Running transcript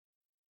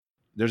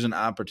there's an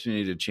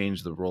opportunity to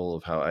change the role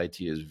of how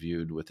IT is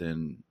viewed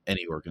within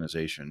any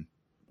organization.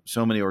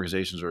 So many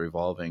organizations are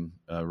evolving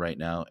right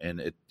now,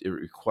 and it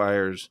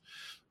requires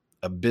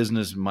a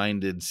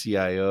business-minded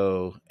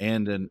CIO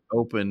and an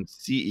open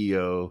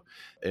CEO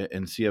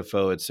and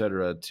CFO, et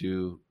cetera,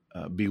 to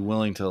be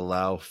willing to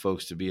allow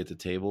folks to be at the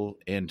table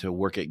and to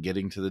work at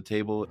getting to the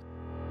table.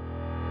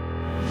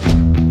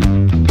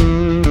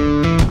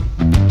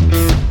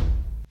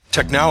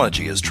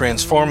 Technology is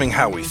transforming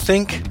how we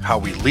think, how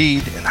we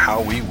lead, and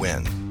how we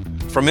win.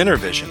 From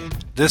InterVision,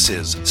 this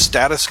is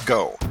Status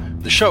Go,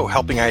 the show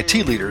helping IT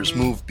leaders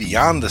move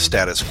beyond the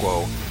status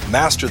quo,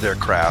 master their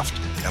craft,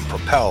 and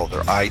propel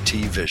their IT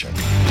vision.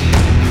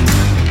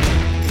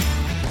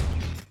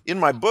 In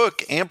my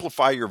book,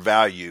 Amplify Your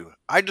Value,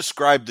 I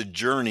describe the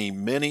journey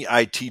many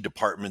IT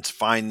departments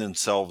find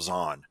themselves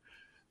on.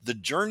 The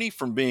journey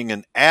from being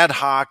an ad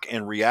hoc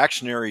and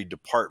reactionary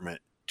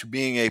department to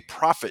being a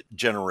profit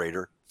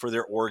generator for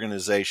their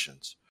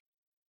organizations.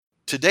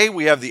 Today,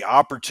 we have the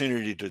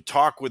opportunity to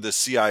talk with a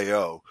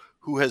CIO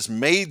who has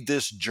made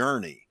this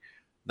journey.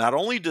 Not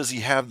only does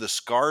he have the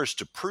scars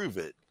to prove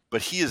it,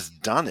 but he has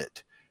done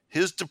it.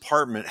 His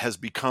department has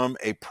become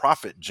a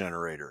profit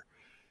generator.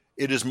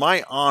 It is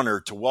my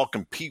honor to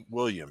welcome Pete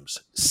Williams,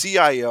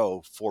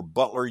 CIO for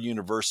Butler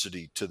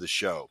University, to the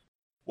show.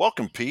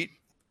 Welcome, Pete.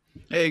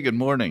 Hey, good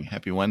morning.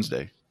 Happy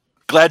Wednesday.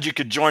 Glad you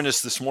could join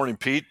us this morning,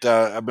 Pete.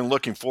 I've been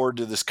looking forward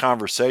to this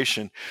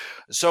conversation.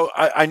 So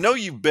I know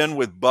you've been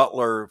with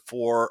Butler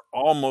for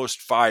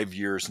almost 5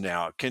 years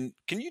now. Can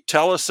you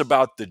tell us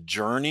about the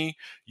journey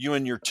you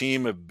and your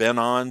team have been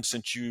on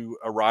since you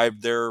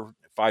arrived there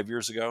 5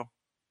 years ago?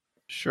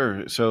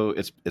 Sure. So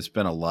it's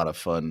been a lot of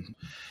fun.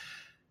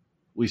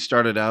 We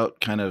started out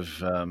kind of,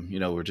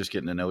 we're just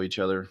getting to know each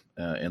other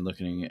and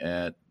looking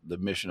at the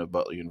mission of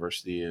Butler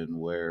University and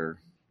where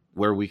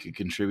we could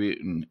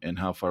contribute and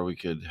how far we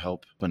could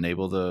help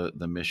enable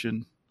the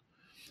mission.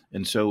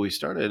 And so we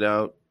started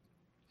out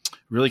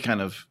really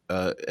kind of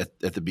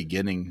at the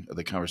beginning of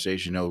the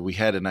conversation. We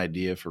had an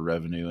idea for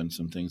revenue and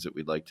some things that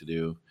we'd like to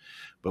do,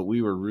 but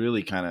we were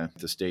really kind of at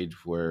the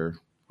stage where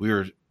we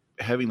were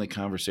having the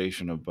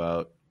conversation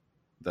about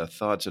the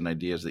thoughts and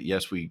ideas that,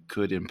 yes, we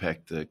could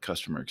impact the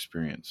customer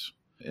experience,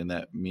 and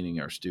that meaning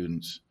our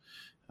students.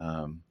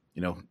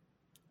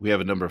 We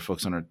have a number of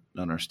folks on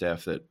our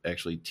staff that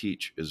actually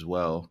teach as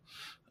well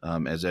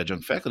as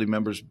adjunct faculty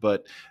members.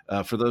 But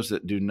for those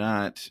that do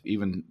not,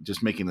 even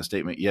just making the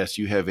statement, yes,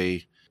 you have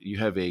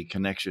a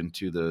connection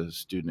to the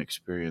student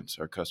experience,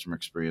 our customer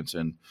experience,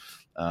 and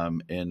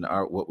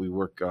what we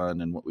work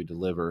on and what we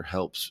deliver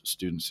helps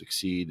students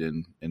succeed,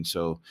 and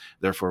so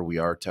therefore we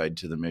are tied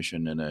to the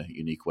mission in a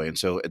unique way. And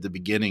so at the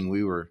beginning,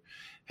 we were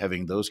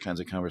having those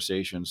kinds of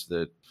conversations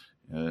that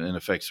in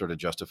effect sort of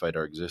justified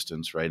our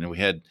existence, right? And we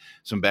had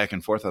some back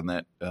and forth on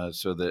that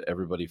so that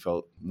everybody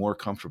felt more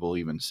comfortable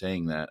even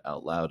saying that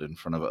out loud in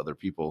front of other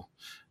people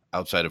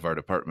outside of our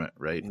department,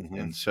 right? Mm-hmm.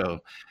 And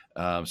so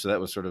that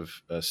was sort of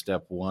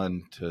step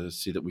one, to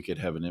see that we could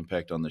have an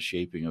impact on the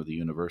shaping of the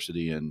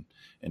university and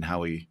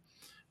how we,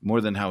 more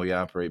than how we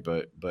operate,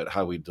 but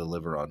how we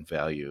deliver on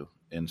value.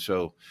 And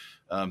so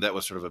that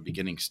was sort of a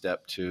beginning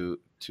step to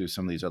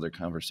some of these other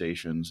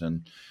conversations.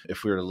 And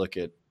if we were to look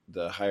at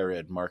the higher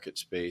ed market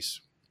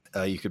space,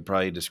 you could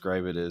probably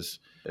describe it as,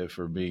 if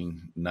we're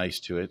being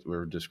nice to it,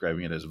 we're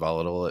describing it as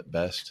volatile at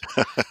best.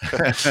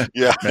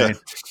 Yeah. Right?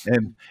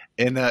 And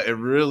it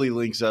really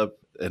links up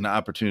an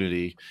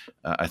opportunity.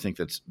 I think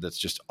that's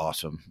just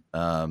awesome.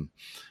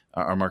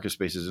 Our market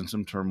space is in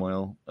some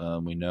turmoil.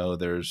 We know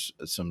there's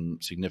some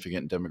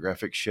significant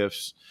demographic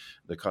shifts.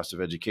 The cost of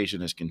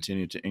education has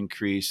continued to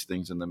increase.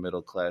 Things in the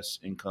middle class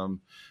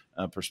income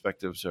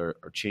perspectives are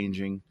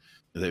changing.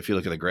 If you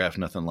look at the graph,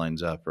 nothing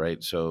lines up,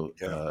 right? So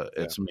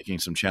it's making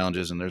some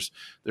challenges, and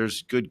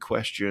there's good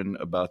question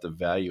about the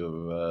value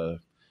of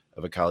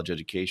a college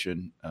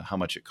education, how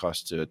much it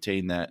costs to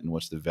attain that, and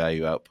what's the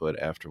value output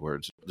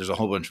afterwards. There's a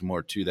whole bunch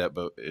more to that,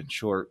 but in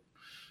short,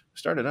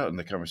 started out in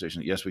the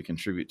conversation, yes, we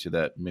contribute to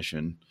that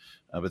mission,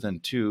 but then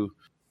two,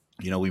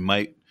 we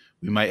might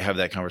have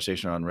that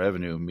conversation on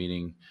revenue,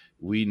 meaning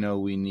we know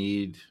we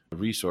need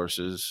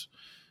resources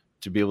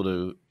to be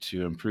able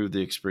to improve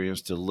the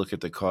experience, to look at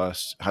the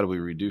costs. How do we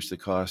reduce the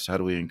costs? How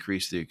do we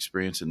increase the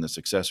experience and the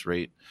success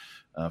rate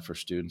for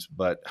students?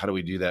 But how do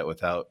we do that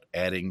without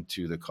adding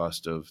to the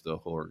cost of the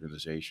whole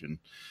organization?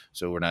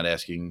 So we're not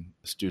asking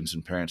students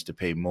and parents to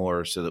pay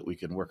more so that we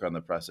can work on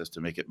the process to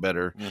make it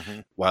better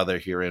while they're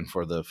here and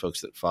for the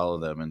folks that follow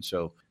them. And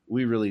so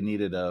we really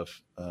needed a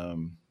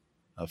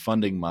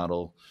funding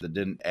model that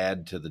didn't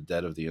add to the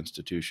debt of the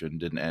institution,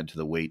 didn't add to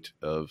the weight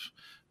of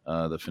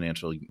the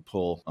financial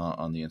pull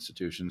on the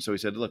institution. So we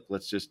said, look,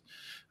 let's just,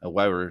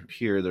 while we're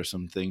here, there's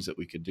some things that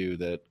we could do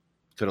that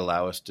could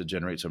allow us to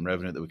generate some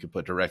revenue that we could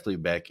put directly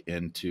back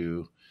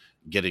into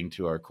getting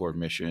to our core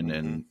mission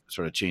and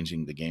sort of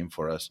changing the game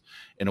for us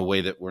in a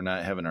way that we're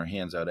not having our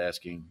hands out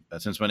asking.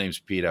 Since my name's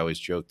Pete, I always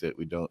joke that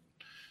we don't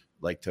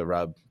like to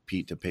rob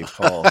Pete to pay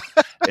Paul.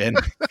 and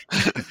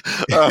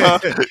Uh-huh.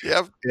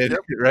 Yep. And, Yep.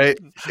 right.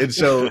 And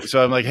so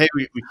I'm like, hey,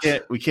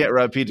 we can't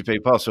rob Pete to pay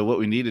Paul. So what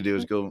we need to do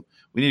is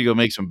we need to go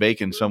make some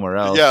bacon somewhere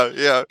else, Yeah.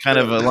 Yeah. kind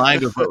of Yeah.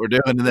 aligned with what we're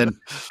doing, and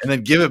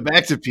then give it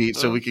back to Pete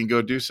so we can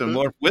go do some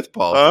more with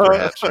Paul, Uh-huh.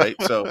 perhaps. Right.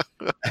 So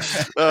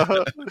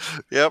Uh-huh.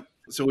 Yep.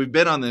 so we've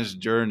been on this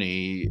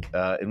journey,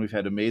 and we've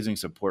had amazing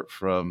support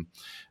from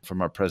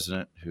our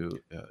president, who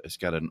has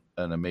got an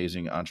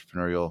amazing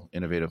entrepreneurial,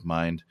 innovative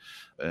mind,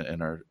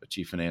 and our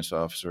chief finance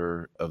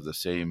officer of the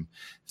same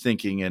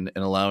thinking, and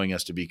allowing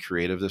us to be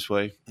creative this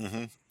way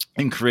Mm-hmm.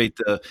 and create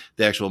the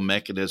actual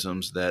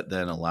mechanisms that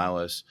then allow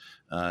us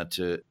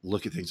to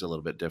look at things a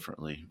little bit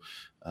differently.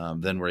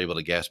 Then we're able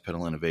to gas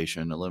pedal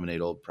innovation,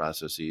 eliminate old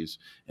processes,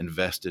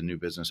 invest in new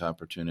business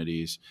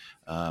opportunities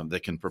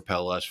that can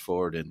propel us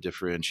forward and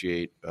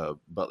differentiate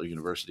Butler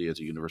University as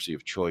a university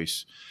of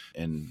choice,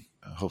 and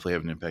hopefully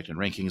have an impact on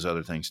rankings,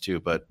 other things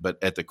too. But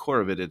at the core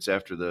of it, it's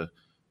after the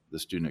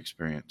student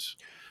experience,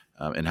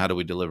 and how do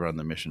we deliver on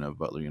the mission of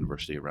Butler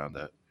University around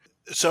that?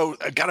 So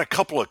I got a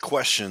couple of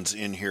questions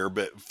in here,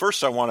 but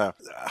first I want to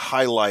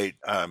highlight,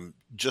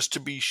 just to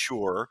be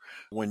sure,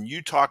 when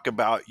you talk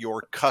about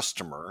your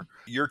customer,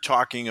 you're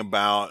talking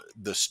about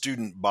the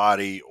student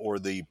body or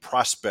the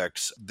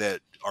prospects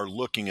that are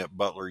looking at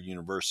Butler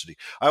University.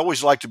 I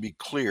always like to be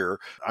clear.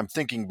 I'm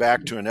thinking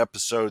back to an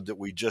episode that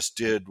we just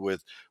did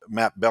with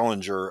Matt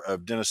Bellinger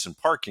of Denison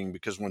Parking,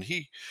 because when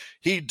he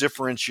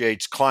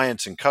differentiates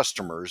clients and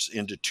customers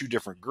into two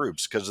different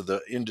groups because of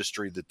the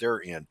industry that they're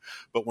in.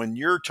 But when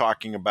you're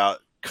talking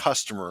about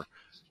customer,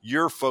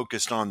 you're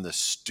focused on the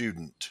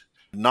student,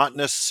 not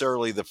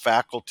necessarily the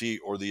faculty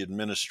or the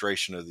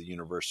administration of the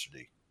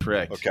university.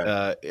 Correct.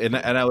 Okay. And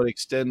I would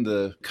extend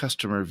the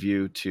customer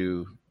view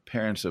to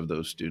parents of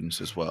those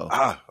students as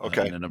well.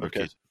 Okay. In a number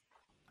Okay. of cases.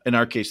 In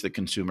our case, the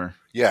consumer.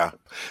 Yeah,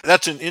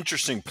 that's an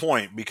interesting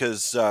point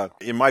because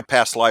in my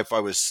past life, I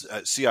was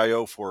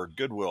CIO for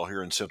Goodwill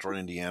here in Central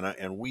Indiana,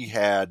 and we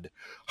had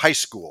high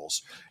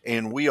schools,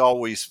 and we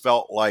always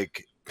felt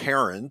like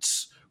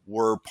parents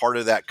were part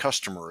of that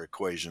customer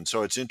equation.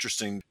 So it's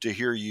interesting to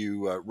hear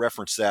you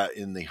reference that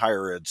in the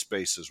higher ed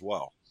space as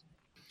well.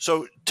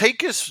 So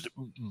take us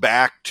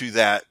back to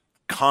that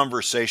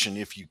conversation,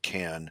 if you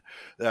can,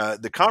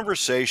 the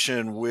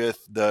conversation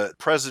with the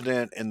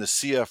president and the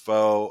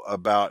CFO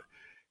about,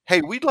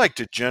 hey, we'd like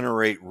to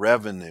generate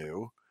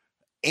revenue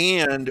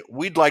and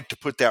we'd like to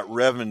put that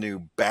revenue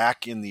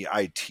back in the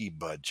IT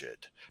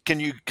budget. Can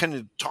you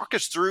talk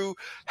us through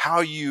how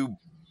you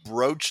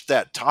broached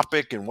that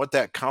topic and what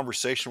that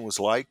conversation was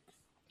like?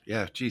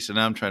 Yeah, geez. So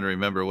now I'm trying to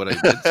remember what I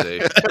did say.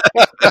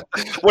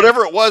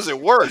 Whatever it was, it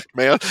worked,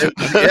 man.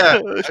 Yeah,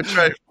 I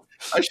tried.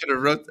 I should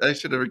have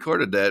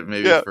recorded that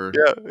maybe Yeah.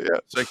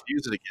 so I could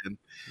use it again.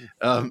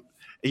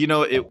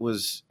 It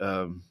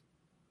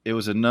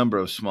was a number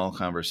of small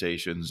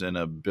conversations and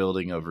a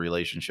building of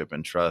relationship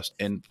and trust.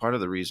 And part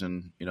of the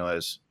reason,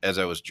 as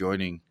I was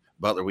joining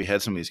Butler, we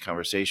had some of these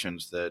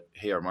conversations that,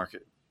 hey, our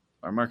market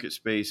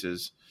space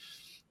is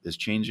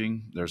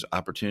changing. There's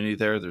opportunity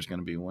there. There's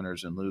going to be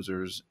winners and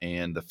losers.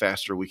 And the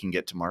faster we can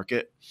get to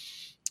market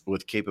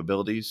with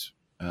capabilities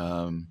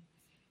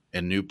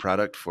and new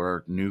product for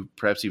our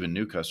perhaps even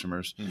new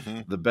customers,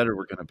 the better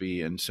we're going to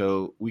be. And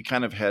so we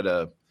kind of had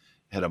a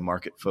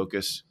market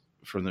focus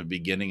from the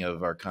beginning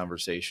of our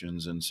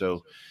conversations. And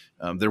so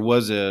there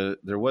was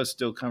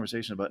still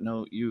conversation about,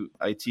 no,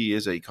 IT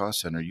is a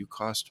cost center. You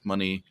cost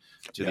money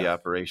to the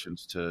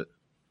operations to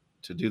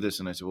do this.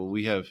 And I said, well,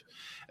 we have,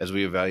 as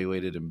we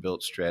evaluated and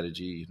built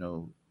strategy,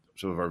 some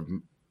of our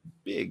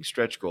big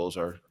stretch goals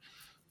are,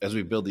 as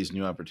we build these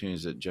new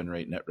opportunities that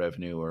generate net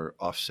revenue or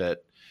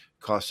offset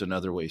costs in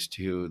other ways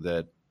too,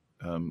 that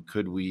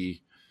could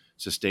we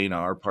sustain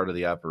our part of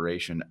the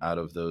operation out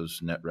of those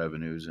net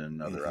revenues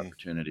and other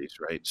opportunities,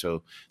 right?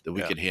 So that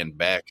we could hand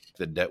back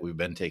the debt we've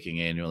been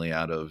taking annually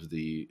out of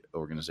the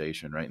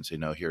organization, right? And say,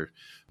 no, here,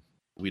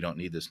 we don't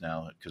need this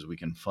now because we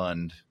can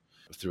fund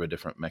through a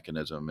different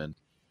mechanism. And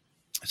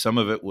some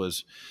of it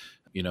was,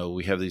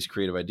 we have these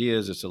creative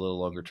ideas. It's a little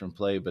longer term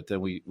play, but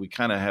then we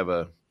kind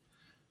of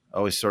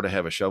always sort of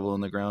have a shovel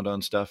in the ground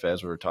on stuff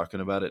as we were talking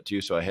about it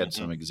too. So I had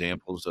some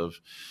examples of,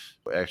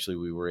 actually,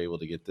 we were able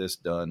to get this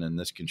done and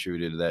this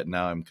contributed to that.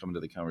 Now I'm coming to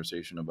the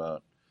conversation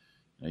about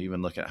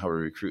even looking at how we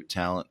recruit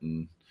talent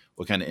and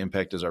what kind of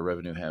impact does our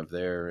revenue have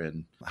there,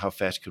 and how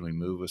fast can we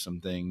move with some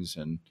things.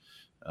 And,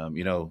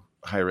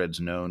 higher ed's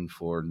known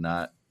for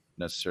not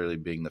necessarily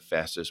being the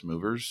fastest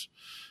movers.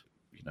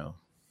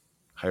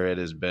 Higher ed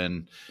has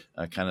been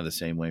kind of the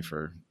same way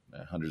for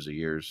hundreds of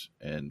years,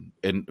 and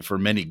for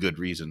many good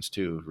reasons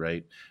too,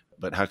 right?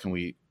 But how can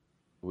we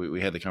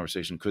had the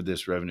conversation, could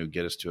this revenue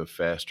get us to a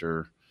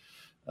faster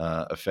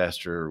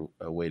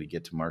way to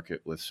get to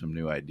market with some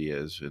new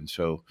ideas? And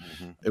so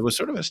it was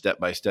sort of a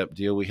step-by-step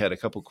deal. We had a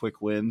couple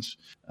quick wins.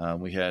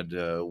 We had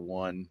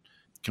one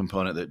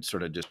component that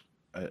sort of just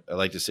I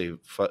like to say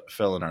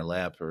fell in our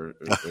lap or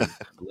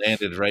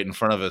landed right in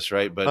front of us,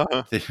 right? But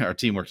Uh-huh. our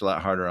team worked a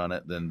lot harder on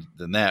it than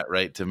that,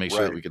 right? To make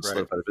sure that Right, we could right.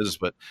 solidify the business.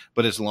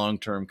 But it's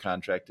long-term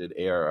contracted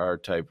ARR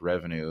type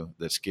revenue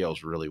that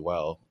scales really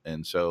well.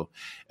 And so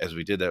as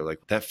we did that,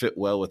 like that fit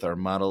well with our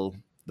model.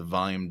 The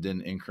volume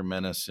didn't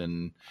increment us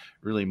in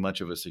really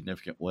much of a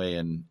significant way.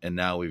 And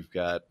now we've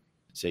got,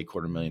 say,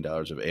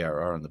 $250,000 of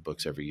ARR on the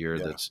books every year.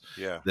 Yeah,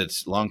 yeah,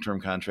 That's long-term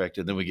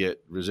contracted. Then we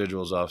get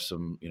residuals off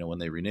some, when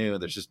they renew.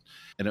 There's just,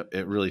 and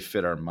it really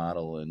fit our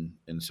model. And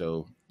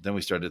so then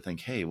we started to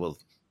think, hey, well,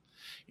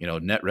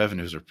 net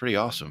revenues are pretty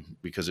awesome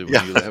because when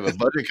yeah, you have a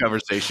budget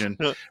conversation,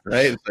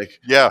 right? It's like,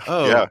 yeah,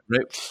 oh, yeah.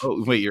 right.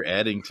 Oh, wait, you're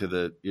adding to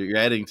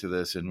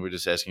this, and we're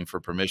just asking for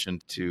permission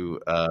to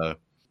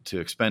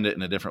expend it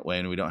in a different way,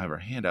 and we don't have our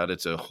hand out.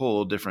 It's a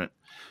whole different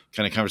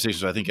kind of conversation.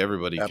 So I think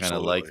everybody kind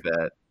of Absolutely. liked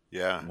that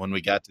Yeah, when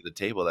we got to the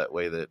table that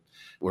way, that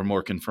we're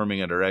more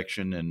confirming a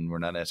direction and we're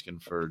not asking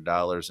for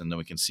dollars. And then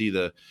we can see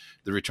the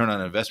return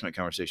on investment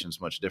conversation is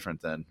much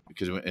different then,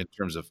 because in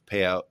terms of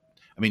payout,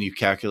 I mean, you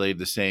calculate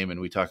the same, and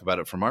we talk about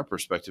it from our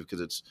perspective because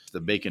it's the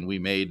bacon we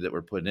made that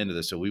we're putting into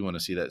this. So we want to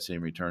see that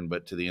same return,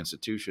 but to the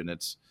institution,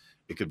 it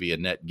could be a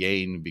net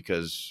gain,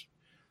 because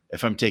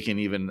if I'm taking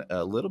even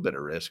a little bit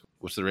of risk,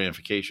 what's the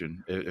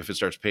ramification? If it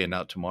starts paying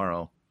out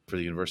tomorrow for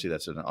the university,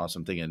 that's an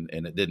awesome thing. And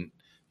it didn't,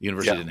 the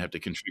university yeah, didn't have to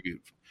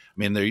contribute. I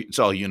mean, it's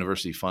all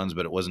university funds,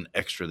 but it wasn't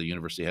extra. The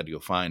university had to go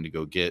find to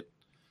go get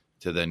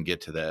to then get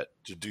to that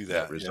to do that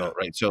that. Yeah, result,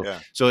 right? So yeah,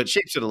 so it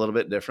shapes it a little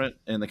bit different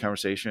in the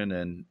conversation,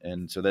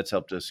 and so that's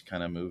helped us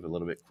kind of move a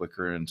little bit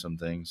quicker in some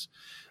things.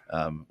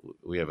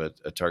 We have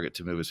a target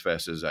to move as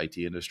fast as IT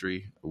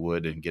industry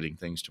would in getting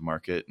things to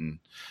market, and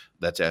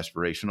that's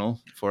aspirational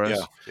for us.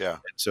 yeah, yeah,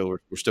 And so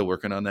we're still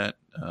working on that,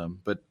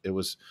 but it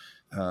was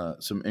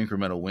some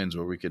incremental wins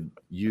where we could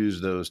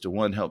use those to,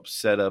 one, help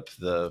set up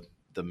the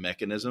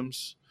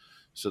mechanisms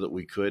so that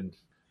we could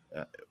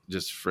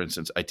just, for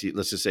instance, IT.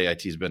 Let's just say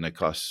IT has been a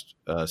cost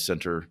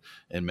center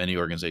in many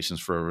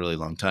organizations for a really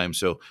long time.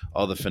 So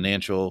all the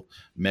financial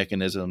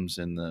mechanisms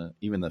and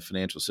even the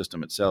financial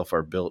system itself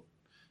are built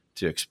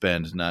to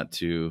expend, not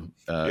to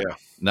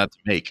yeah,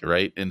 make,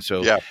 right? And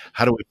so yeah,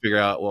 how do we figure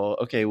out? Well,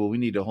 okay, well, we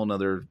need a whole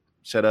nother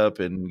setup,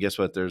 and guess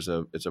what?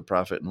 It's a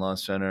profit and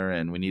loss center,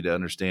 and we need to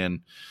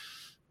understand,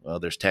 well,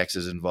 there's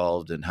taxes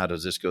involved, and how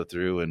does this go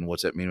through, and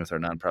what's that mean with our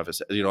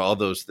nonprofits? All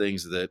those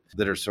things that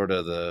are sort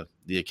of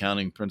the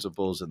accounting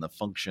principles and the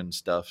function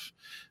stuff.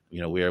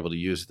 We're able to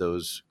use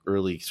those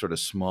early sort of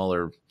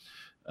smaller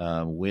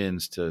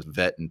wins to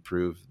vet and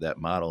prove that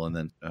model. And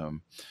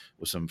then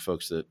with some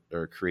folks that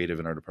are creative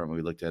in our department,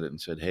 we looked at it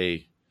and said,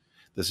 hey,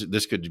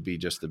 this could be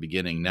just the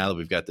beginning. Now that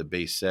we've got the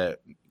base set,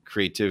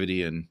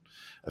 creativity and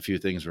a few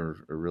things are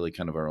really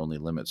kind of our only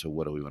limit. So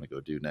what do we want to go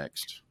do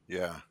next?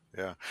 yeah,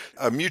 yeah.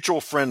 A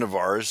mutual friend of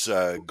ours,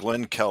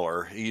 Glenn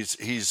Keller, he's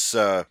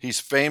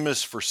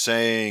famous for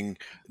saying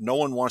no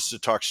one wants to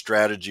talk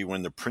strategy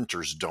when the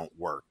printers don't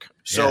work.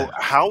 So Yeah.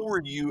 how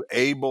were you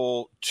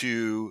able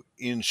to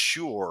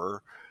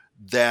ensure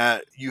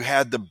that you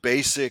had the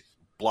basic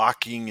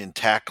blocking and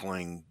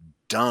tackling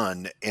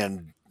done,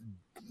 and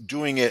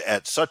doing it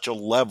at such a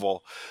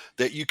level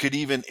that you could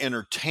even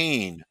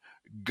entertain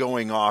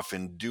going off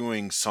and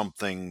doing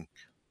something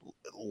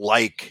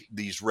like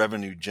these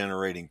revenue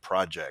generating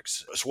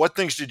projects? So what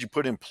things did you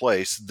put in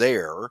place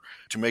there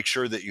to make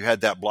sure that you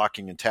had that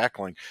blocking and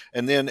tackling?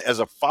 And then as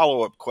a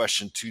follow-up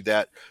question to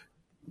that,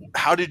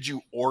 how did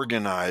you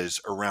organize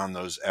around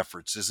those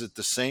efforts? Is it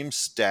the same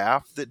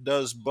staff that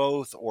does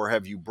both, or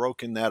have you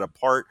broken that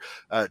apart?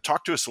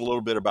 Talk to us a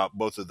little bit about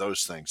both of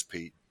those things,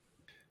 Pete.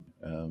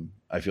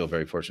 I feel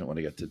very fortunate when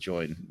I got to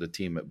join the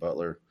team at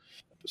Butler.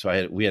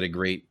 So we had a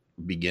great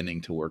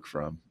beginning to work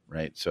from,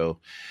 right? So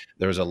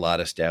there was a lot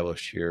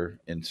established here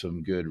and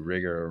some good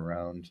rigor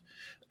around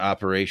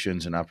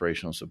operations and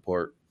operational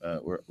support.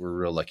 We're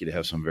real lucky to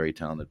have some very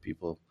talented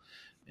people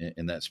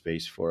in that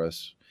space for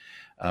us.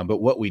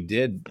 But what we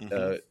did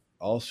Mm-hmm.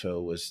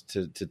 also was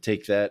to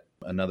take that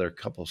another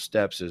couple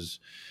steps. Is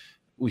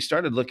we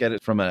started to look at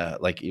it from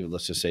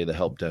let's just say, the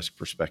help desk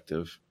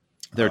perspective.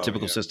 There are Oh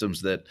typical yeah,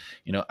 systems that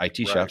IT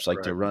right, shops like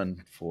right. to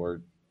run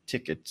for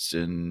tickets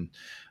and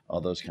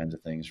all those kinds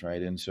of things,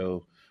 right? And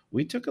so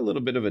we took a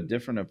little bit of a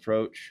different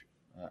approach.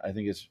 I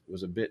think it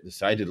was a bit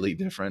decidedly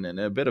different and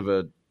a bit of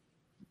a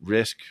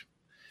risk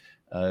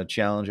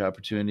challenge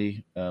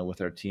opportunity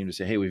with our team to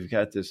say, hey, we've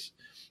got this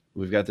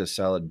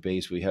solid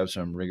base. We have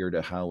some rigor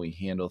to how we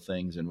handle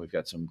things, and we've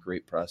got some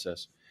great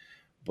process.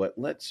 But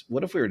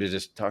what if we were to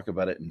just talk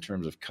about it in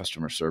terms of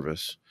customer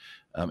service,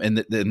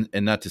 and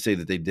not to say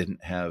that they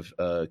didn't have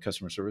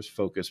customer service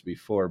focus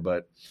before,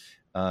 but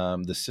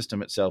the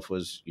system itself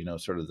was,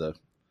 sort of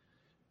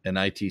an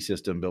IT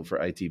system built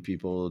for IT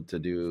people to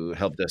do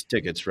help desk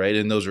tickets, right?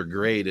 And those are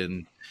great.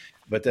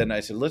 But then I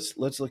said, let's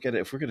look at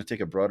it. If we're going to take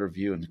a broader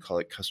view and call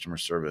it customer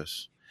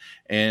service,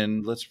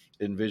 and let's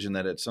envision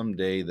that at some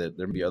day that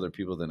there be other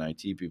people than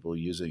IT people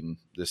using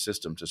this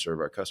system to serve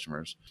our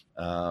customers.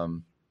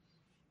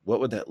 what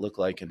would that look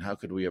like, and how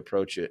could we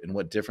approach it, and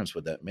what difference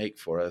would that make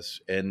for us?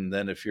 And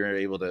then if you're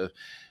able to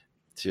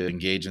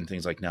engage in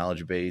things like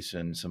knowledge base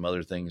and some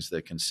other things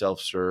that can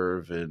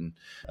self-serve and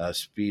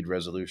speed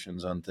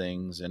resolutions on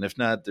things. And if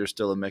not, there's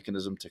still a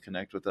mechanism to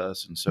connect with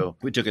us. And so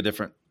we took a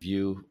different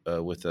view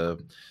with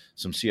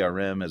some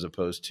CRM as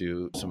opposed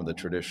to some of the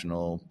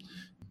traditional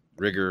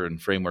rigor and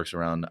frameworks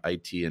around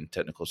IT and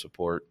technical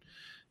support.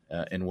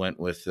 And went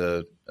with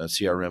a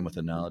CRM with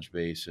a knowledge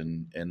base,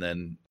 and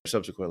then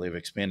subsequently have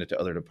expanded to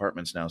other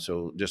departments now.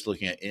 So just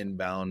looking at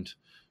inbound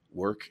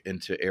work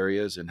into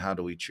areas, and how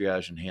do we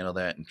triage and handle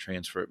that and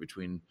transfer it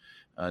between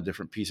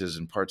different pieces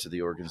and parts of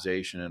the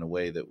organization in a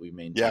way that we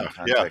maintain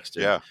context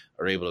and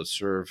are able to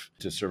serve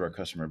our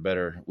customer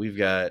better. We've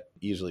got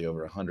easily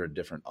over 100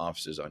 different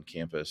offices on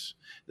campus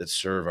that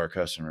serve our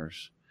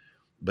customers.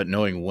 But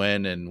knowing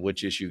when and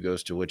which issue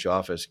goes to which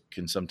office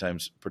can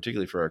sometimes,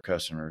 particularly for our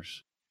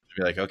customers,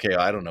 be like, okay,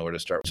 I don't know where to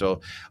start.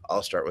 So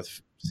I'll start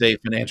with, say,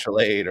 financial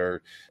aid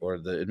or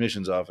the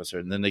admissions officer,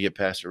 and then they get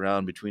passed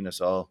around between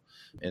us all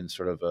in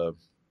sort of a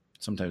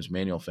sometimes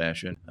manual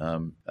fashion.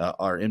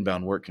 Our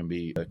inbound work can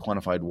be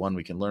quantified. One,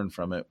 we can learn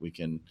from it. We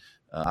can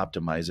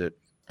optimize it.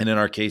 And in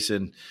our case,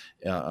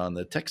 on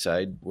the tech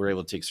side, we're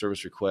able to take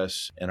service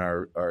requests, and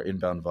our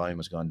inbound volume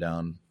has gone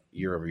down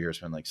year over year. It's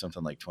been like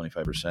something like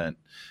 25%.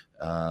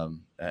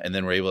 And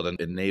then we're able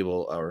to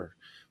enable our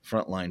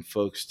frontline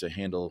folks to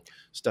handle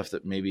stuff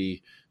that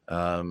maybe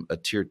a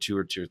tier 2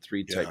 or tier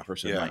 3 type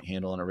person might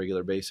handle on a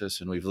regular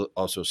basis. And we've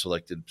also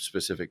selected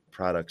specific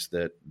products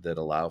that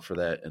allow for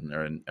that and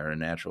are a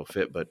natural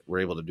fit, but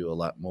we're able to do a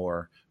lot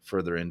more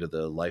further into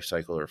the life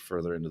cycle or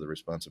further into the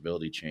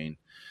responsibility chain,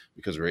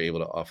 because we're able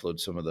to offload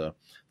some of the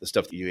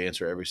stuff that you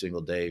answer every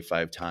single day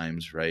 5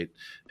 times, right?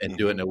 And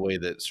do it in a way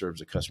that serves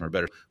the customer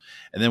better.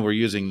 And then we're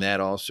using that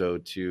also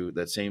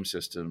that same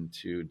system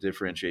to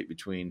differentiate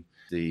between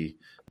the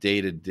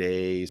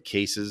day-to-day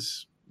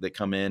cases that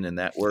come in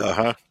that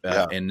work,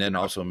 and then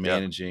also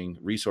managing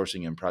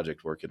resourcing and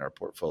project work in our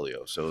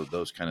portfolio. So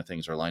those kind of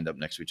things are lined up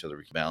next to each other.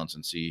 We can balance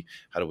and see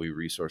how do we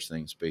resource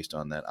things based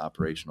on that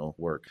operational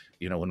work.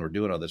 When we're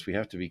doing all this, we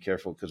have to be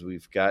careful, because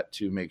we've got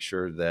to make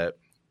sure that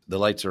the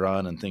lights are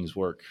on and things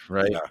work,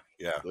 right?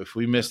 If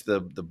we miss the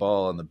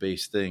ball on the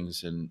base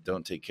things and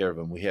don't take care of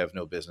them, we have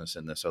no business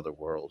in this other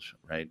world,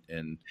 right?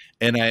 And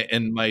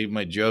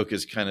my joke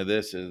is kind of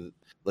this: is,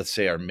 let's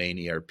say our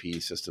main ERP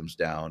system's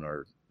down,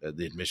 or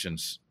the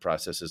admissions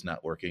process is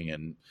not working,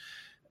 and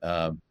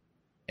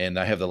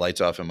I have the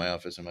lights off in my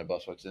office, and my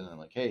boss walks in and I'm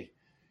like, hey,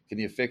 can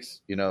you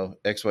fix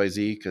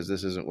XYZ, because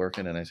this isn't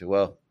working? And I say,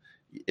 well,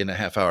 in a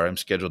half hour, I'm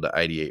scheduled to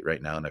ideate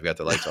right now, and I've got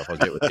the lights off. I'll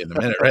get with you in a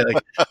minute, right?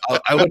 Like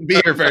I wouldn't be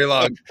here very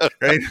long,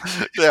 right?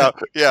 So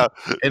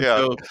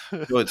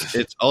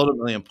it's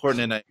ultimately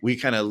important. And we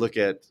kind of look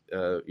at,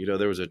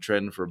 there was a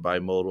trend for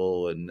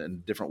bimodal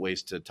and different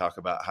ways to talk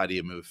about how do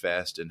you move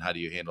fast and how do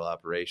you handle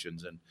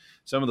operations. And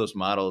some of those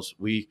models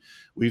we've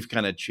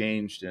kind of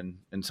changed, and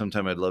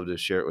sometime I'd love to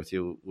share it with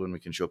you when we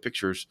can show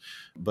pictures,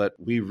 but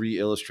we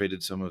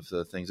re-illustrated some of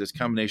the things. It's a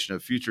combination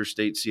of future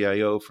state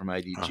CIO from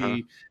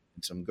IDG,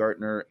 and some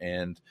Gartner,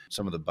 and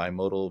some of the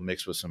bimodal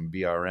mixed with some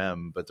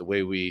BRM, but the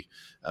way we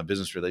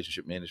business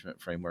relationship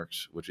management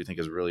frameworks, which we think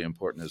is really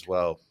important as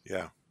well.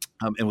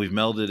 And we've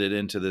melded it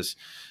into this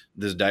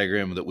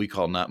diagram that we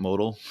call not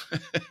modal.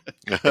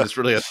 It's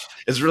really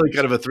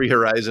kind of a 3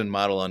 horizon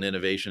model on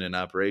innovation and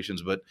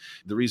operations. But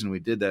the reason we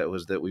did that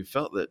was that we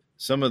felt that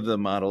some of the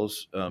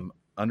models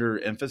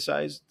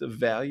underemphasize the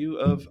value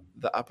of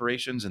the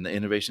operations and the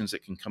innovations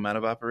that can come out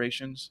of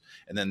operations,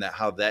 and then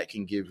how that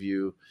can give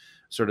you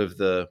sort of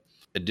the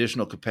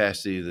additional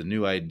capacity, the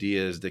new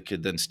ideas that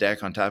could then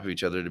stack on top of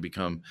each other to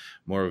become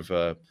more of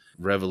a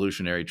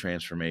revolutionary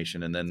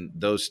transformation. And then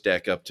those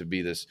stack up to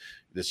be this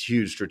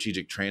huge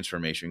strategic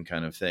transformation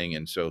kind of thing.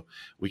 And so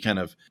we kind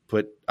of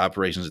put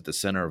operations at the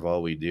center of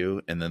all we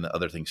do, and then the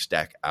other things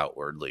stack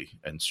outwardly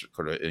and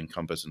sort of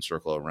encompass and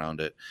circle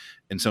around it.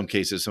 In some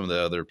cases, some of the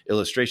other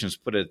illustrations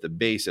put it at the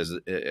base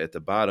at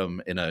the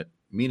bottom,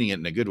 meaning it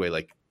in a good way,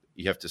 like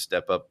you have to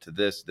step up to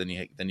this, then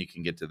you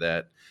can get to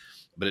that.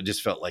 But it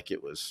just felt like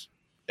it was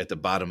at the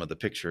bottom of the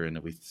picture, and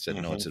we said,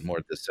 no, it's more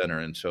at the center.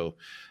 And so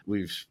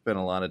we've spent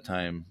a lot of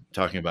time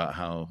talking about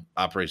how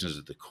operations is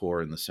at the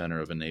core and the center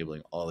of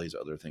enabling all these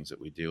other things that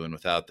we do. And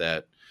without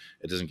that,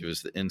 it doesn't give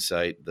us the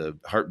insight, the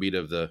heartbeat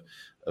of the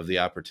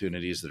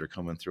opportunities that are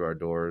coming through our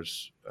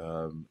doors.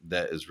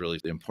 That is really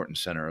the important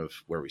center of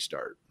where we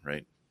start,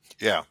 right?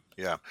 Yeah.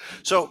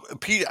 So,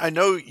 Pete, I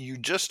know you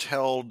just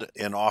held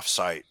an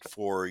offsite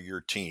for your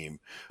team,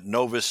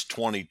 Novus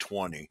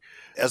 2020.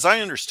 As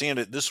I understand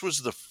it, this was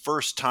the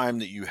first time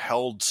that you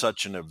held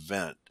such an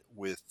event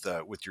with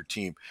your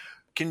team.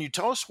 Can you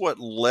tell us what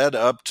led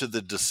up to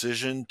the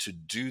decision to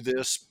do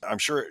this? I'm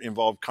sure it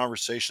involved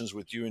conversations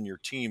with you and your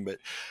team, but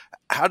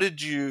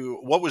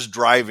what was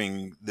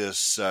driving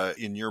this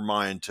in your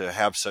mind to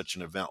have such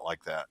an event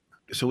like that?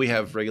 So we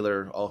have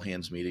regular all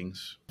hands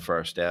meetings for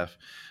our staff,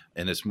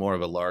 and it's more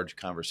of a large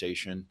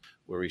conversation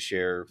where we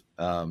share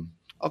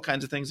all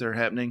kinds of things that are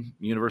happening.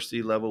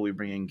 University level, we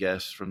bring in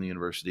guests from the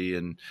university,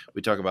 and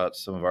we talk about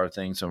some of our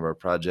things, some of our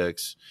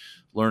projects,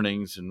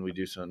 learnings, and we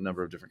do a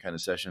number of different kind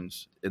of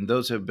sessions. And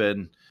those have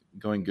been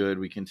going good.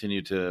 We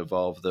continue to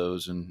evolve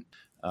those, and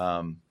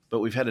but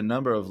we've had a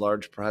number of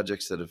large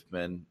projects that have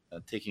been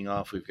taking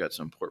off. We've got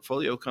some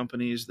portfolio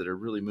companies that are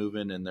really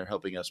moving, and they're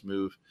helping us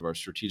move our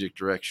strategic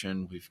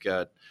direction. We've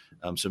got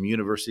some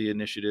university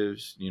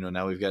initiatives.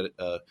 Now we've got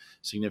a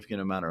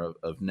significant amount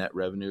of net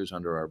revenues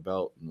under our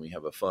belt, and we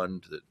have a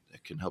fund that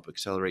can help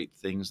accelerate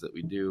things that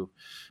we do.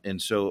 And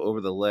so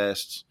over the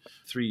last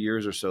 3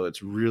 years or so,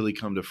 it's really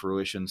come to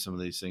fruition, some of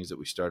these things that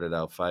we started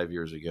out 5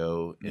 years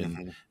ago.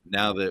 And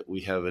now that we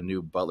have a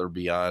new Butler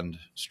Beyond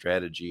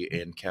strategy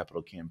and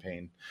capital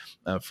campaign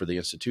for the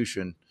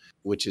institution,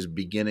 which is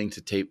beginning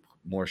to take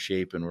more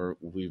shape, and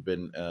we've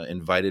been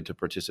invited to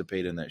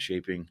participate in that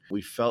shaping.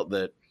 We felt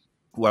that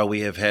while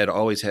we have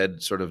always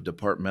had sort of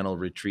departmental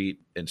retreat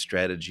and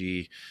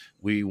strategy,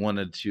 we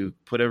wanted to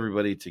put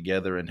everybody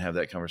together and have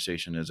that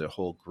conversation as a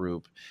whole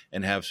group,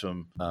 and have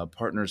some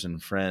partners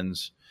and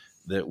friends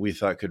that we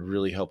thought could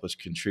really help us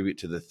contribute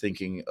to the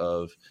thinking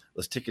of,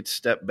 let's take a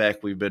step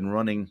back. We've been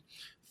running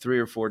 3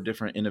 or 4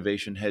 different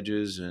innovation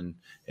hedges, and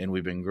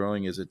we've been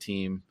growing as a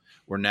team.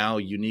 We're now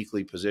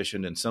uniquely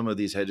positioned, and some of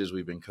these hedges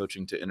we've been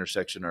coaching to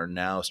intersection are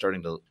now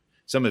starting to,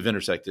 some have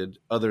intersected,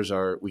 others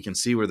are, we can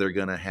see where they're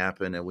going to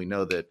happen, and we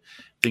know that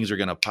things are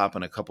going to pop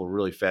in a couple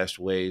really fast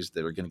ways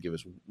that are going to give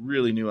us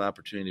really new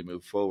opportunity to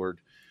move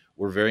forward.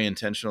 We're very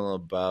intentional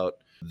about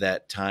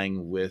that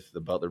tying with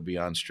the Butler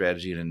Beyond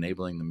strategy and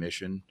enabling the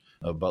mission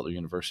of Butler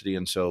University.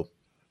 And so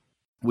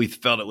we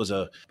felt it was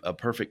a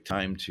perfect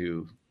time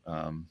to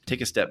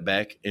take a step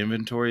back,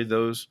 inventory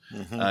those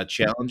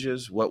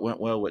challenges, what went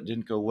well, what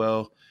didn't go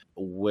well,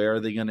 where are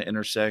they going to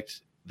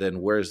intersect,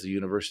 then where's the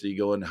university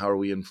going, how are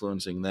we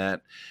influencing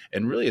that,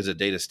 and really as a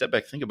data step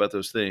back, think about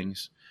those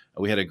things.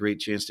 We had a great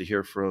chance to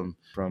hear from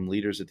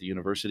leaders at the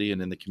university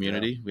and in the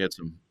community. Yeah.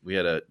 We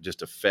had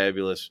just a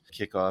fabulous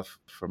kickoff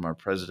from our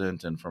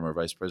president and from our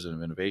vice president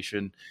of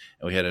innovation,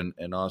 and we had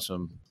an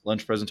awesome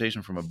lunch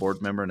presentation from a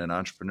board member and an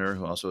entrepreneur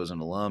who also is an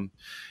alum,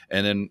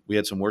 and then we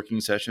had some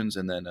working sessions,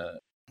 and then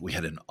we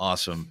had an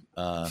awesome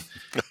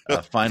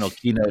final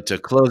keynote to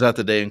close out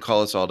the day and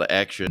call us all to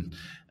action.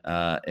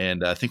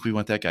 And I think we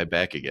want that guy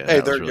back again. Hey,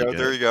 there you go.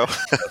 There you go.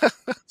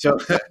 So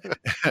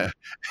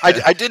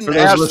I didn't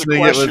ask the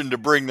question to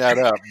bring that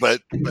up,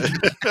 but.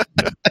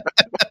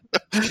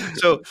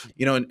 So,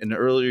 and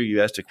earlier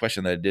you asked a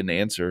question that I didn't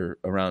answer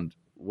around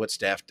what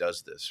staff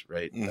does this,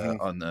 right?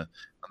 On the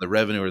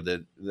revenue or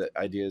the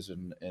ideas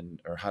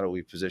and or how do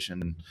we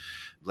position.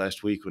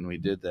 Last week when we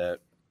did that,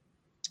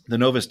 the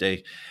Novus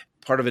Day,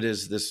 part of it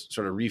is this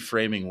sort of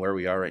reframing where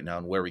we are right now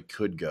and where we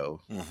could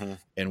go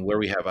and where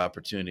we have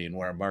opportunity and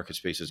where our market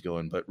space is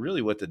going. But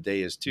really what the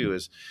day is too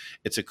is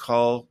it's a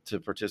call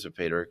to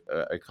participate, or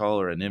a call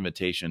or an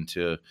invitation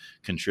to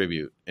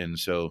contribute. And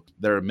so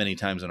there are many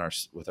times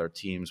with our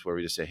teams where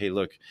we just say, hey,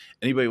 look,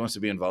 anybody wants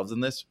to be involved in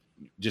this,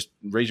 just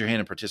raise your hand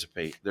and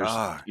participate.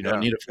 You don't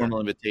need a formal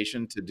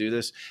invitation to do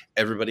this.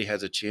 Everybody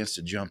has a chance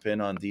to jump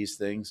in on these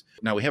things.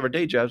 Now we have our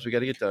day jobs we got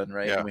to get done,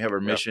 right? And we have our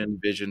mission,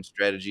 vision,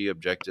 strategy,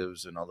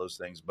 objectives, and all those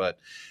things. But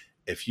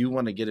if you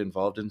want to get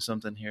involved in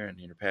something here and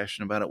you're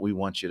passionate about it, we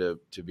want you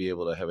to be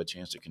able to have a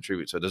chance to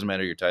contribute. So it doesn't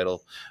matter your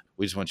title.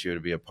 We just want you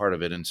to be a part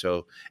of it. And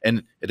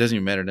it doesn't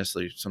even matter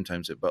necessarily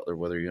sometimes at Butler,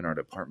 whether you're in our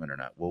department or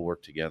not, we'll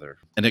work together.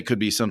 And it could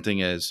be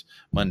something as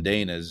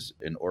mundane as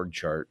an org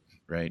chart.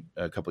 Right.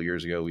 A couple of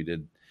years ago, we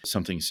did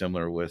something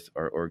similar with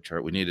our org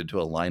chart. We needed to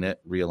realign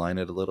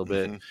it a little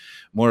bit,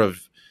 more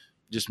of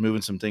just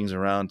moving some things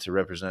around to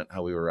represent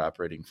how we were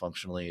operating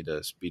functionally,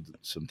 to speed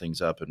some things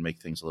up and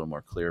make things a little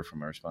more clear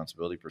from a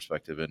responsibility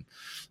perspective. And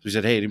so we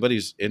said, hey,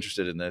 anybody's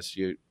interested in this,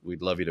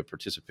 we'd love you to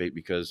participate,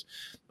 because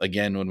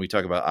again, when we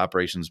talk about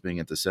operations being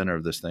at the center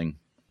of this thing,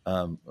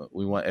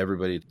 we want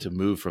everybody to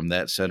move from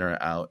that center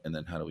out, and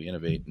then how do we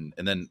innovate?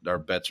 And then our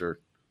bets are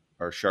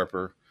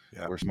sharper.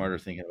 Yeah. We're smarter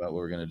thinking about what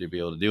we're going to be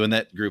able to do. And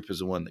that group is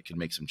the one that can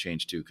make some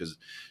change too, because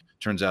it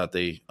turns out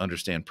they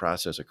understand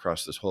process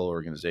across this whole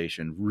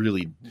organization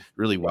really,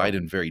 really wide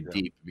and very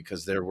deep,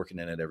 because they're working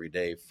in it every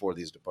day for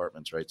these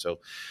departments, right? So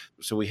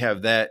we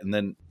have that. And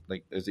then,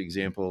 like as the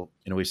example,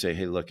 we say,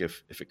 hey, look,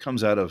 if it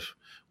comes out of,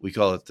 we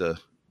call it the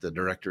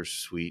director's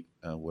suite,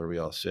 where we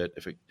all sit.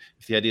 If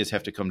the ideas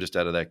have to come just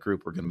out of that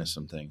group, we're going to miss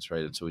some things,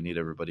 right? And so we need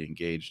everybody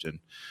engaged. And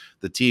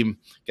the team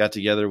got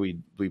together. We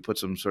put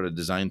some sort of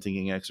design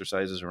thinking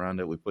exercises around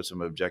it. We put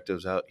some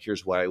objectives out.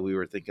 Here's why we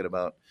were thinking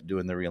about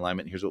doing the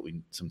realignment. Here's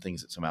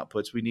some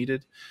outputs we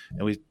needed.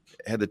 And we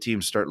had the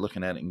team start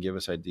looking at it and give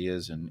us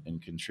ideas and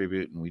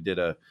contribute. And we did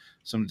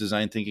some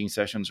design thinking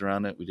sessions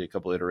around it. We did a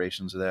couple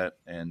iterations of that,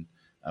 and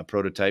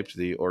prototyped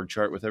the org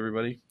chart with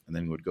everybody, and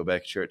then would go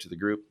back and share it to the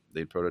group.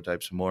 They'd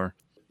prototype some more.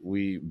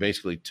 We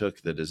basically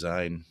took the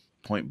design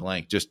point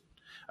blank,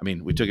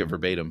 we took it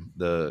verbatim,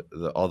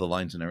 all the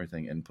lines and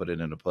everything, and put it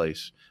into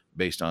place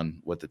based on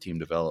what the team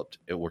developed.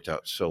 It worked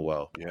out so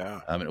well.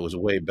 Yeah. It was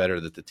way better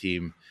that the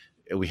team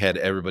we had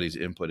everybody's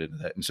input into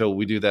that. And so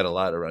we do that a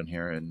lot around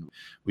here, and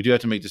we do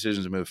have to make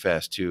decisions and move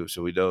fast too.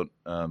 So we don't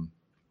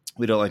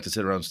like to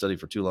sit around and study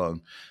for too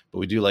long, but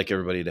we do like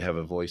everybody to have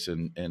a voice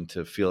and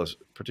to feel us,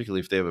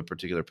 particularly if they have a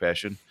particular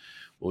passion.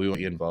 Well, we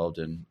want you involved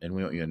and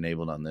we want you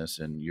enabled on this,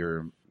 and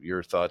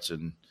your thoughts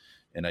and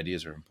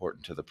ideas are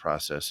important to the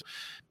process.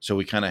 So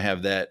we kind of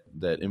have that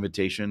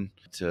invitation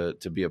to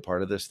be a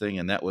part of this thing,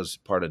 and that was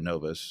part of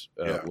Novus.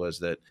 Was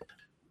that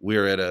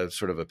we're at a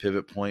sort of a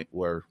pivot point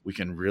where we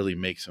can really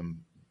make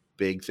some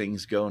big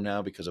things go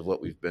now because of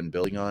what we've been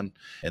building on,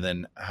 and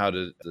then how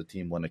does the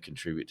team want to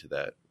contribute to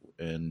that?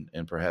 And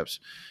perhaps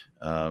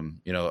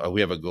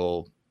we have a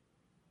goal.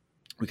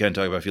 We kind of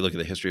talk about, if you look at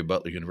the history of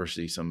Butler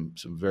University, some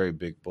very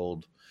big,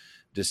 bold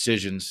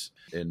decisions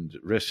and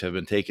risks have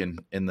been taken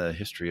in the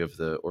history of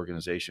the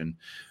organization,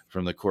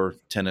 from the core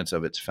tenets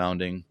of its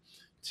founding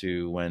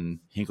to when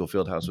Hinkle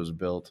Fieldhouse was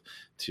built,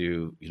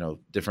 to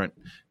different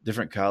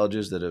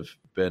colleges that have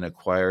been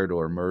acquired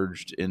or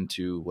merged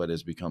into what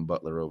has become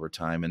Butler over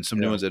time, and some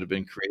new ones that have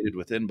been created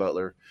within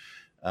Butler.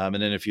 And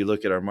then if you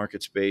look at our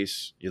market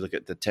space, you look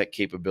at the tech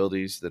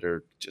capabilities that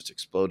are just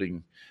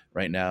exploding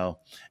right now,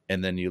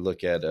 and then you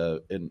look at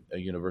a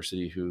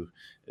university who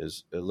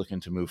is looking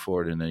to move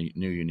forward in a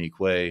new, unique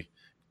way.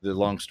 The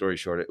long story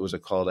short, it was a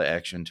call to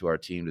action to our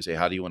team to say,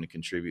 how do you want to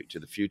contribute to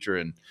the future?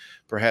 And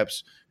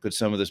perhaps could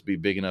some of this be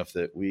big enough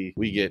that we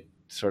get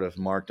sort of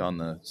marked on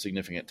the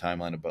significant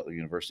timeline of Butler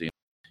University?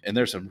 And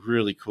there's some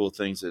really cool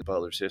things in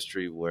Butler's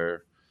history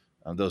where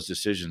those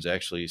decisions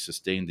actually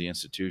sustained the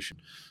institution.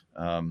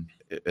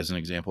 As an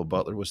example,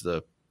 Butler was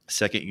the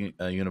second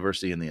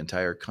university in the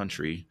entire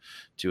country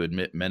to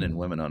admit men and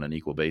women on an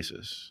equal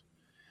basis.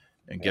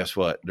 And guess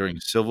what? During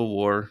Civil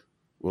War,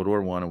 World War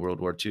I and World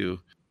War II,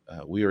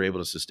 we were able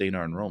to sustain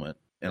our enrollment.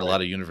 And a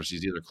lot of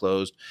universities either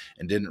closed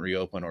and didn't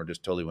reopen, or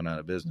just totally went out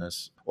of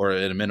business, or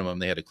at a minimum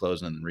they had to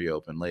close and then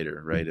reopen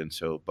later, right? And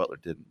so Butler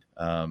didn't.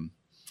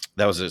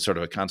 That was a sort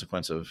of a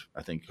consequence of,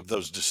 I think, of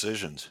those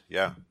decisions.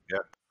 Yeah.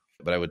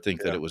 But I would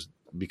think that it was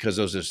because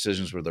those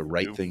decisions were the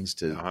right things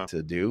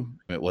to do.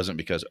 It wasn't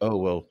because,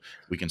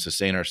 we can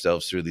sustain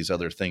ourselves through these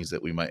other things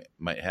that we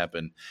might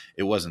happen.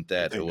 It wasn't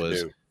that. It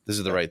was, this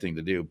is the right thing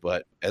to do.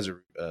 But as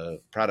a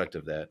product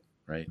of that,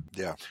 right?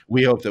 Yeah.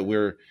 We hope that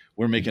we're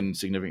making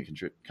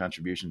significant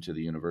contribution to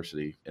the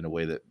university in a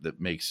way that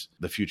makes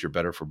the future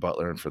better for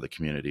Butler and for the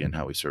community and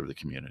how we serve the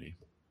community.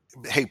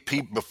 Hey,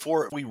 Pete,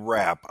 before we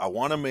wrap, I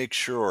want to make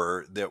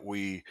sure that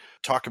we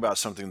talk about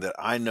something that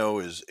I know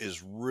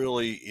is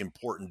really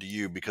important to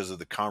you because of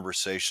the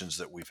conversations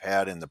that we've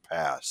had in the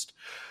past.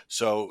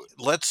 So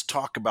let's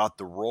talk about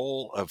the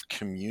role of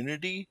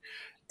community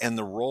and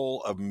the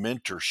role of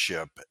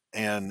mentorship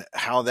and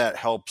how that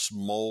helps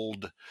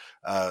mold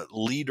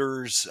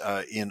leaders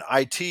in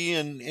IT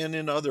and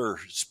in other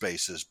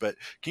spaces. But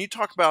can you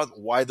talk about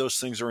why those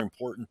things are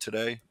important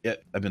today? Yeah,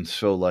 I've been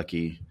so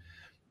lucky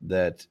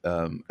that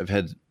I've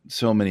had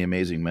so many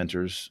amazing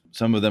mentors.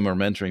 Some of them are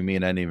mentoring me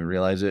and I didn't even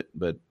realize it,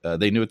 but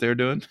they knew what they were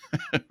doing.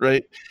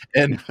 Right.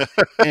 And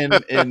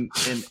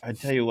I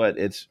tell you what,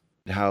 it's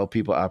how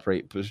people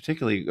operate,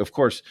 particularly, of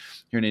course,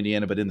 here in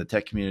Indiana, but in the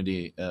tech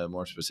community,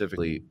 more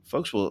specifically,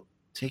 folks will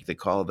take the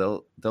call.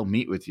 They'll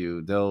meet with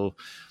you. They'll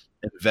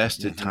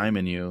invest time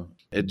in you,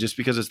 just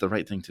because it's the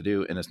right thing to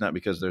do. And it's not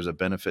because there's a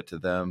benefit to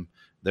them.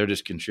 They're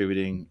just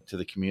contributing to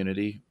the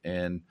community.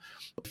 And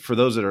for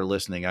those that are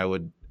listening, I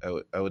would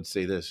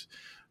say this: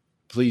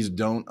 please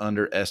don't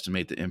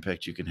underestimate the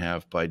impact you can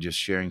have by just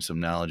sharing some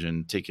knowledge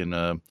and taking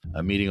a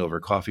meeting over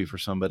coffee for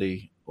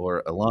somebody,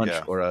 or a lunch,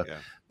 or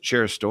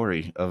share a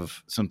story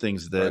of some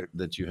things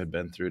that you had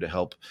been through to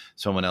help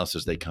someone else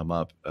as they come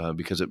up,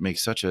 because it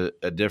makes such a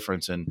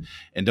difference. And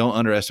don't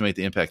underestimate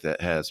the impact that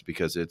has,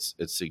 because it's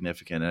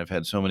significant. And I've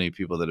had so many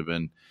people that have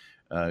been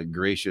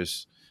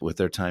gracious with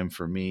their time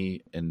for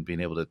me, and being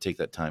able to take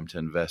that time to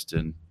invest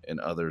in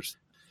others.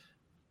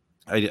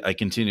 I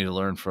continue to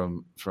learn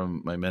from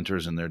my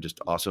mentors, and they're just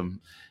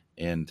awesome.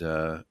 And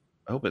I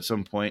hope at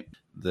some point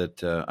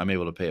that I'm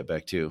able to pay it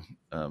back too.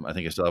 I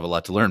think I still have a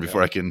lot to learn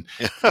before I can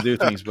do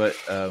things, but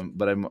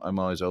I'm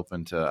always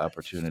open to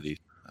opportunities.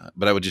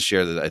 But I would just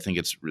share that I think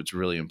it's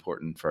really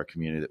important for our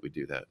community that we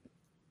do that.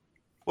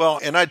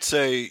 Well, and I'd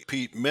say,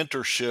 Pete,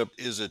 mentorship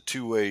is a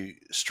two-way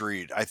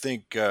street. I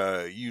think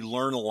you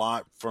learn a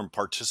lot from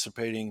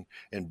participating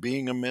and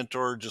being a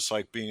mentor, just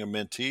like being a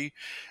mentee.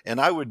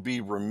 And I would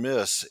be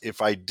remiss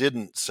if I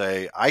didn't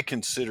say I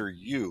consider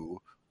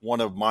you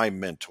one of my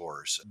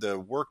mentors. The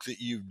work that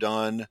you've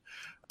done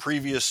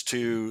previous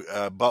to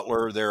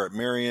Butler there at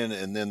Marian,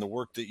 and then the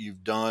work that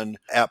you've done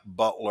at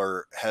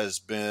Butler, has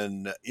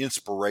been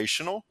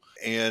inspirational.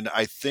 And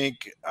I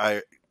think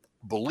I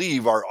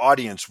believe our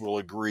audience will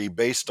agree,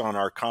 based on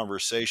our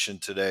conversation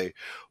today.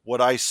 What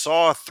I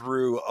saw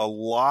through a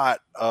lot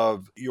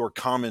of your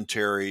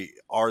commentary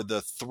are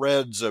the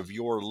threads of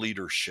your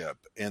leadership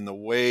and the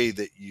way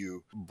that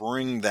you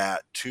bring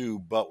that to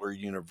Butler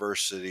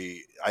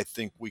University. I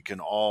think we can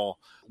all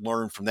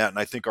learn from that. And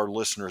I think our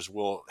listeners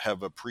will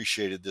have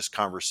appreciated this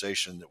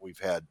conversation that we've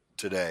had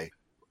today.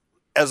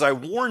 As I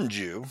warned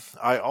you,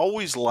 I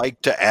always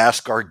like to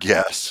ask our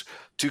guests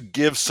to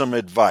give some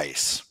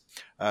advice.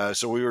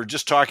 So we were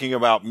just talking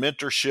about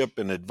mentorship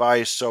and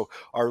advice. So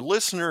our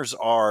listeners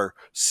are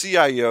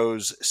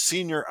CIOs,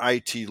 senior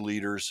IT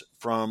leaders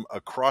from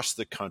across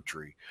the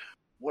country.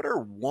 What are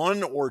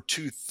one or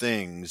two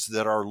things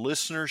that our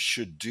listeners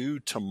should do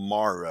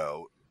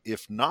tomorrow,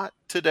 if not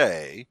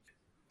today,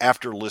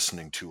 after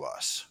listening to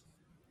us?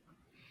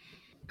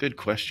 Good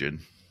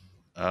question.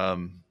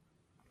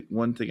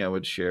 One thing I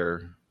would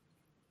share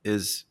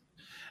is,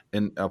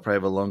 and I'll probably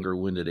have a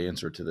longer-winded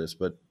answer to this,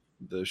 but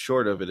the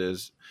short of it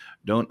is,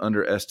 don't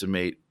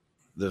underestimate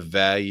the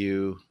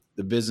value,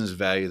 the business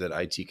value that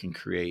IT can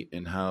create,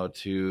 and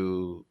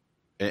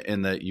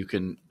that you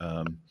can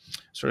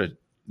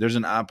there's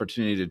an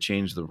opportunity to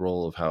change the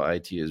role of how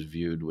IT is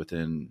viewed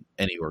within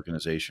any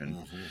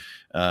organization.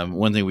 Mm-hmm.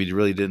 One thing we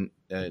really didn't,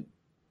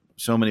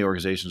 so many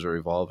organizations are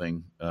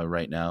evolving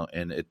right now,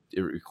 and it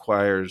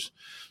requires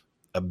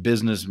a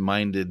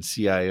business-minded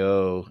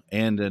CIO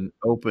and an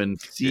open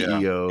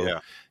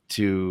CEO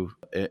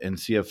and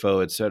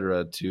CFO, et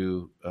cetera,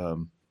 to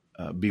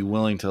be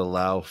willing to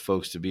allow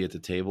folks to be at the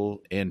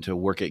table and to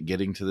work at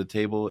getting to the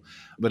table.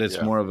 But it's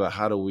more of a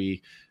how do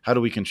we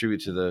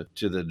contribute to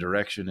the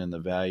direction and the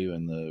value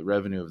and the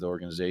revenue of the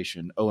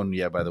organization. Oh,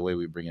 and by the way,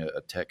 we bring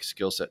a tech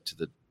skill set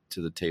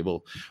to the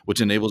table, which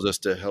enables us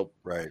to help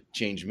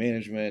change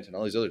management and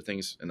all these other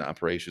things in the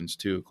operations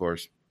too, of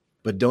course.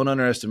 But don't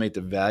underestimate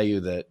the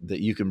value that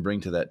you can bring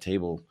to that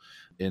table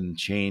and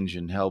change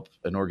and help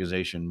an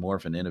organization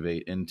morph and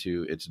innovate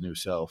into its new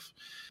self.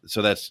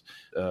 So that's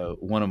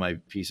one of my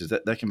pieces.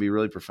 That can be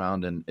really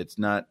profound, and it's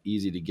not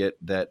easy to get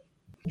that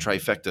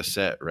trifecta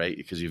set, right?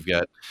 Because you've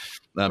got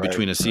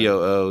between a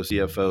COO,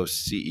 CFO,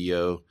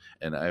 CEO,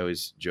 and I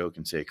always joke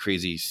and say a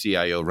crazy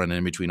CIO running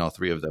in between all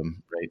three of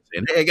them, right?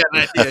 Saying, hey, I got an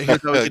idea.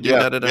 Here's how we can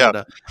do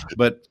da.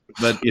 But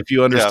if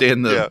you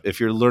understand if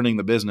you're learning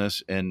the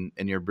business and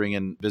you're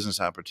bringing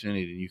business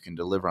opportunity, you can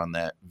deliver on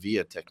that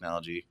via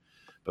technology.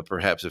 But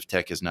perhaps if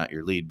tech is not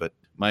your lead, but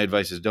my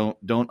advice is don't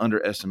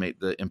underestimate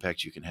the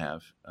impact you can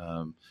have.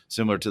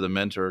 Similar to the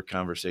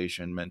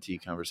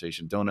mentee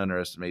conversation, don't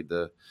underestimate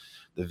the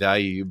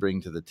value you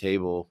bring to the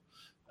table.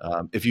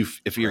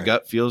 If your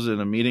gut feels in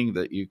a meeting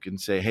that you can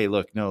say, hey,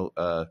 look, no,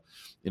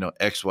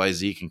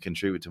 XYZ can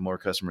contribute to more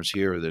customers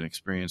here than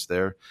experience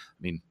there.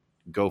 I mean,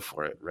 go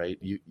for it, right?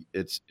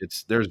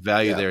 There's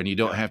value there, and you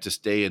don't have to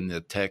stay in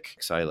the tech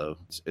silo.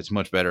 It's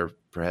much better,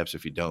 perhaps,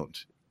 if you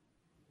don't.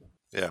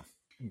 Yeah.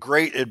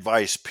 Great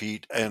advice,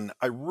 Pete. And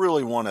I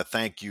really want to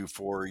thank you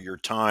for your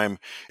time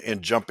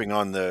and jumping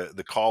on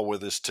the call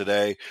with us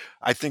today.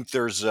 I think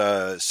there's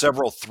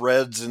several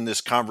threads in this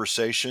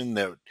conversation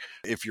that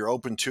if you're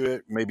open to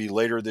it, maybe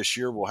later this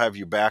year, we'll have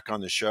you back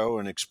on the show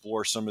and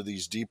explore some of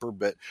these deeper.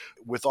 But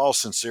with all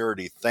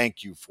sincerity,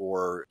 thank you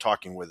for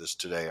talking with us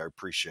today. I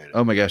appreciate it.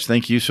 Oh my gosh.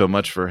 Thank you so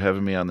much for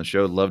having me on the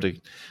show. Love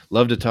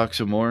to talk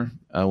some more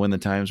when the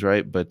time's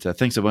right. But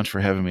thanks a bunch for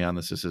having me on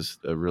this. This is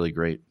really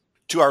great.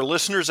 To our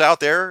listeners out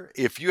there,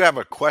 if you have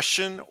a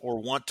question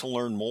or want to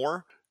learn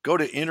more, go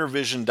to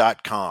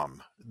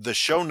intervision.com. The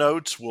show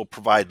notes will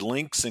provide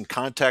links and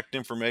contact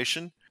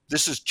information.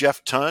 This is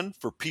Jeff Tunn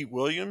for Pete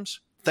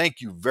Williams.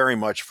 Thank you very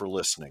much for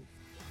listening.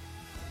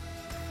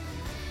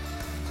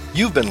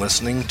 You've been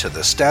listening to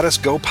the Status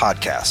Go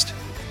podcast.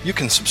 You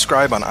can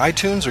subscribe on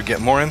iTunes or get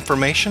more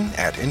information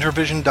at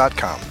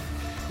intervision.com.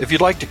 If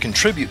you'd like to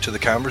contribute to the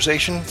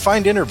conversation,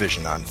 find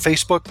Intervision on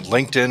Facebook,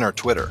 LinkedIn, or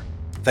Twitter.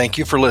 Thank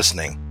you for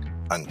listening.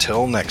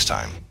 Until next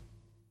time.